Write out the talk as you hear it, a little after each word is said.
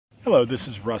Hello, this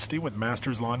is Rusty with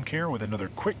Masters Lawn Care with another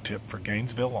quick tip for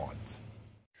Gainesville lawns.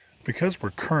 Because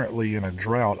we're currently in a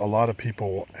drought, a lot of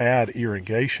people will add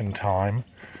irrigation time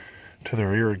to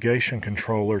their irrigation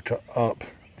controller to up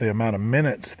the amount of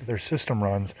minutes that their system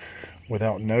runs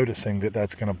without noticing that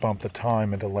that's going to bump the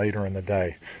time into later in the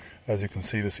day. As you can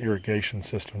see, this irrigation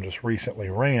system just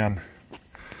recently ran,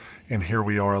 and here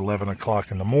we are 11 o'clock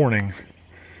in the morning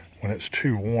when it's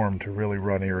too warm to really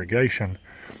run irrigation.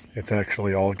 It's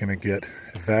actually all going to get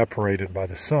evaporated by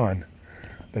the sun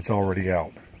that's already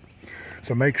out.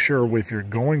 So make sure if you're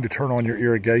going to turn on your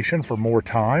irrigation for more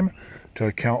time to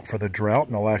account for the drought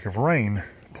and the lack of rain,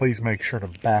 please make sure to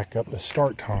back up the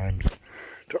start times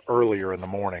to earlier in the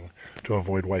morning to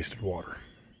avoid wasted water.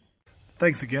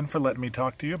 Thanks again for letting me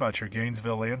talk to you about your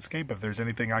Gainesville landscape. If there's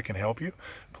anything I can help you,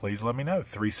 please let me know.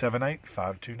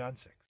 378-5296.